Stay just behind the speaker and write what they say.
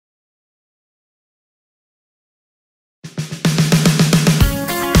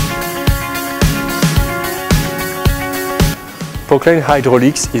Poclain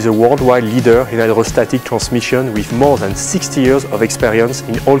Hydraulics is a worldwide leader in hydrostatic transmission with more than 60 years of experience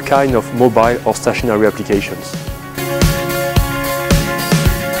in all kinds of mobile or stationary applications.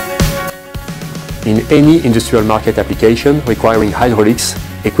 In any industrial market application requiring hydraulics,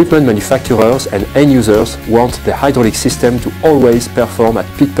 equipment manufacturers and end users want the hydraulic system to always perform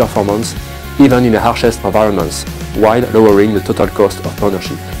at peak performance, even in the harshest environments, while lowering the total cost of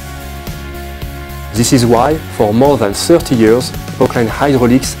ownership. This is why, for more than 30 years, Poclain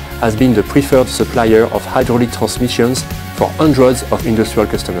Hydraulics has been the preferred supplier of hydraulic transmissions for hundreds of industrial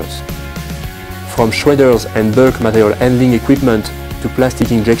customers. From shredders and bulk material handling equipment to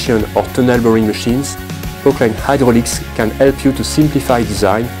plastic injection or tunnel boring machines, Poclain Hydraulics can help you to simplify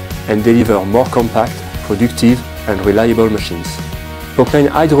design and deliver more compact, productive and reliable machines. Poclain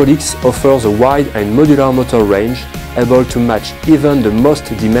Hydraulics offers a wide and modular motor range able to match even the most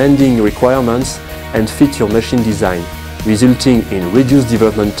demanding requirements and fit your machine design, resulting in reduced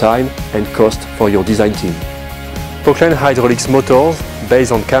development time and cost for your design team. Poclain Hydraulics motors,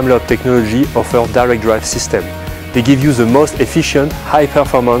 based on Camelot technology, offer direct drive system. They give you the most efficient, high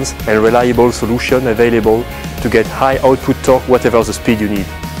performance and reliable solution available to get high output torque whatever the speed you need.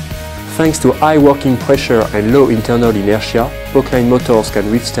 Thanks to high working pressure and low internal inertia, Poclain motors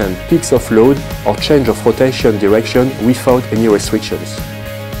can withstand peaks of load or change of rotation direction without any restrictions.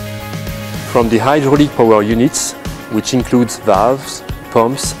 From the hydraulic power units, which includes valves,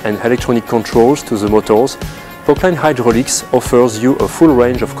 pumps and electronic controls to the motors, Poclain Hydraulics offers you a full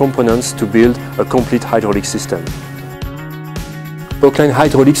range of components to build a complete hydraulic system. Poclain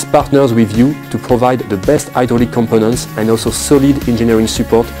Hydraulics partners with you to provide the best hydraulic components and also solid engineering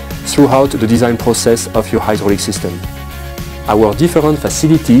support throughout the design process of your hydraulic system. Our different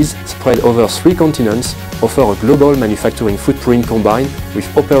facilities spread over 3 continents offer a global manufacturing footprint combined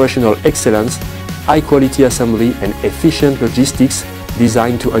with operational excellence, high-quality assembly and efficient logistics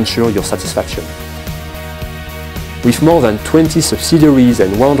designed to ensure your satisfaction. With more than 20 subsidiaries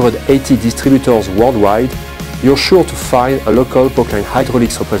and 180 distributors worldwide, you're sure to find a local Poclain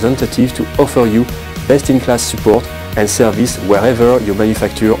Hydraulics representative to offer you best-in-class support and service wherever you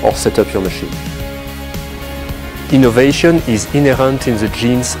manufacture or set up your machine. Innovation is inherent in the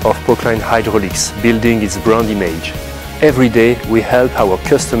genes of Poclain Hydraulics, building its brand image. Every day we help our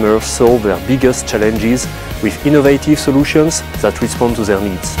customers solve their biggest challenges with innovative solutions that respond to their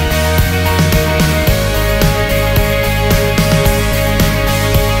needs.